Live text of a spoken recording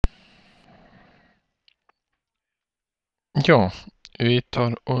Ja, vi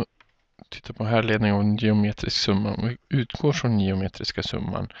tar och tittar på härledning av en geometrisk summa. Vi utgår från geometriska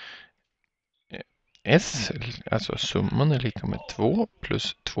summan S, alltså summan är lika med 2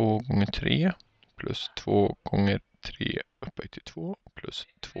 plus 2 gånger 3 plus 2 gånger 3 upphöjt till 2 plus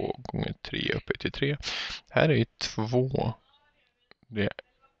 2 gånger 3 upphöjt till 3. Här är 2 det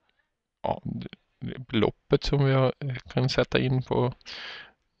beloppet som vi kan sätta in på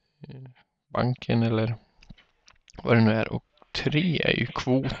banken eller vad det nu är. Och 3 är ju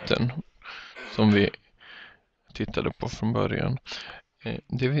kvoten som vi tittade på från början.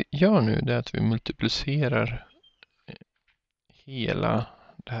 Det vi gör nu är att vi multiplicerar hela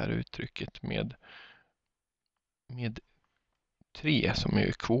det här uttrycket med 3 som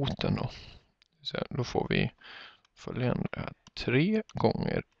är kvoten då. Så då får vi följande: 3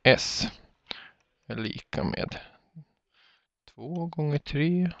 gånger S är lika med 2 gånger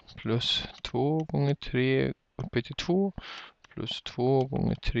 3 plus 2 gånger 3 upphöjt till 2 plus 2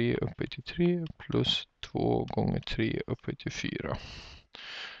 gånger 3 upphöjt till 3 plus 2 gånger 3 upphöjt till 4.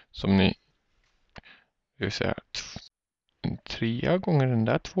 Som ni, det vill säga en 3 gånger den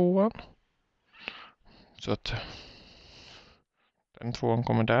där 2:an. Så att den 2:an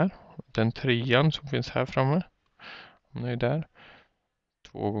kommer där. Den 3:an som finns här framme, den är där.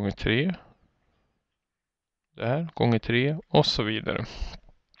 2 gånger 3. Där, gånger 3 och så vidare.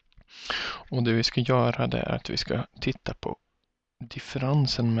 Och det vi ska göra det är att vi ska titta på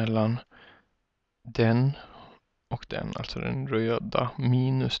differensen mellan den och den, alltså den röda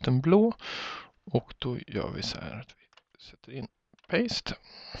minus den blå. Och då gör vi så här att vi sätter in paste.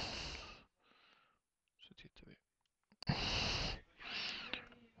 Så tittar vi.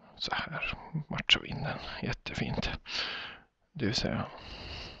 Så här matchar vi in den jättefint. Det vill säga,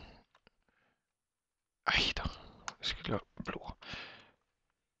 aj då, jag skulle ha blå.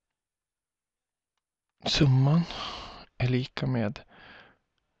 Summan är lika med,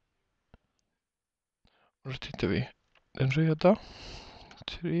 och då tittar vi, den röda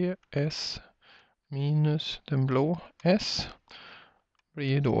 3S minus den blå S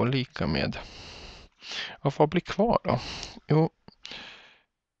blir då lika med, vad blir kvar då? Jo,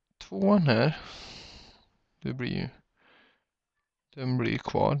 2:an här, den blir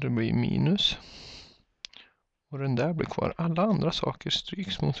kvar, det blir minus. Och den där blir kvar. Alla andra saker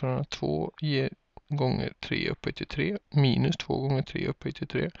stryks mot varandra. 2 gånger 3 upphöjt till 3 minus 2 gånger 3 upphöjt till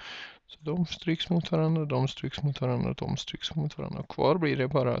 3. Så de stryks mot varandra, de stryks mot varandra, de stryks mot varandra. Kvar blir det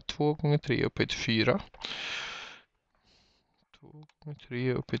bara 2 gånger 3 upphöjt till 4. 2 gånger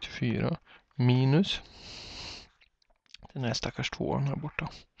 3 upphöjt till 4 minus den här stackars 2:an här borta.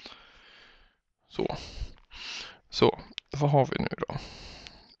 Så, vad har vi nu då?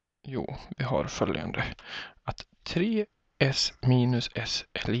 Jo, vi har följande. Att 3S minus S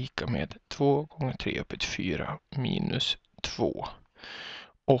är lika med 2 gånger 3 upphöjt till 4 minus 2.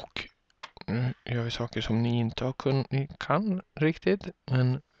 Och nu gör vi saker som ni inte kan riktigt.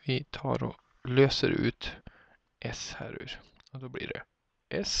 Men vi tar och löser ut S här ur. Och då blir det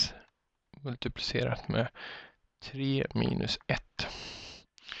S multiplicerat med 3 minus 1.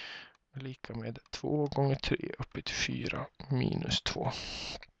 Lika med 2 gånger 3 upphöjt till 4 minus 2.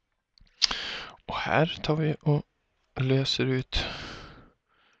 Och här tar vi och löser ut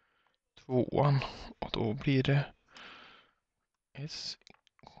 2:an. Och då blir det S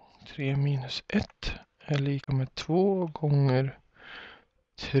 3 minus 1 är lika med 2 gånger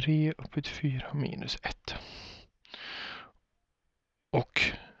 3 upphöjt till 4 minus 1. Och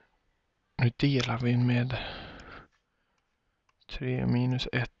nu delar vi med 3 minus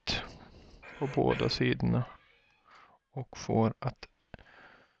 1 på båda sidorna. Och får att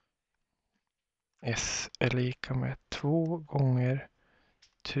S är lika med 2 gånger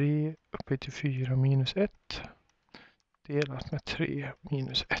 3 upphöjt till 4 minus 1 delat med 3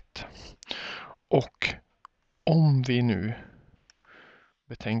 minus 1. Och om vi nu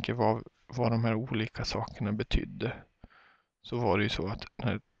betänker vad de här olika sakerna betydde, så var det ju så att den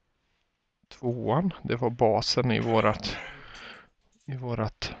här 2:an, det var basen i våran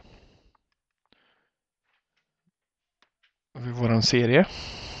serie.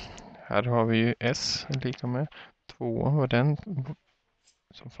 Här har vi ju S lika med 2:an var den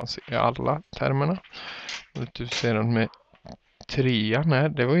som fanns i alla termerna. Multiplicerad med 3:an här,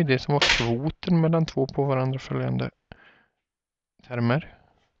 det var ju det som var kvoten mellan två på varandra följande termer.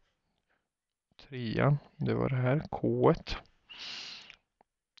 3:an, det var det här, K1.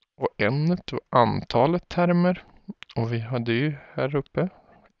 Och n-et var antalet termer. Och vi hade ju här uppe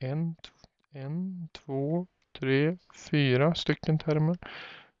 1, 2, 3, 4 stycken termer.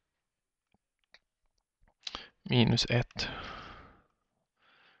 Minus 1.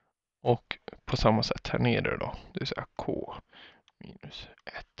 Och på samma sätt här nere då. Det vill säga k minus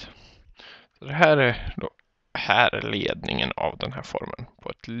 1. Så det här är då härledningen av den här formeln på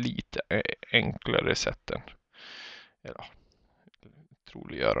ett lite enklare sätt än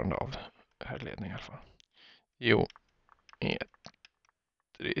troliggörande av härledning i alla fall.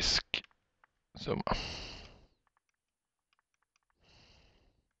 Geometrisk summa.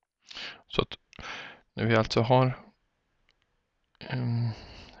 Så att när vi alltså har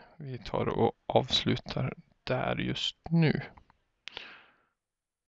vi tar och avslutar där just nu.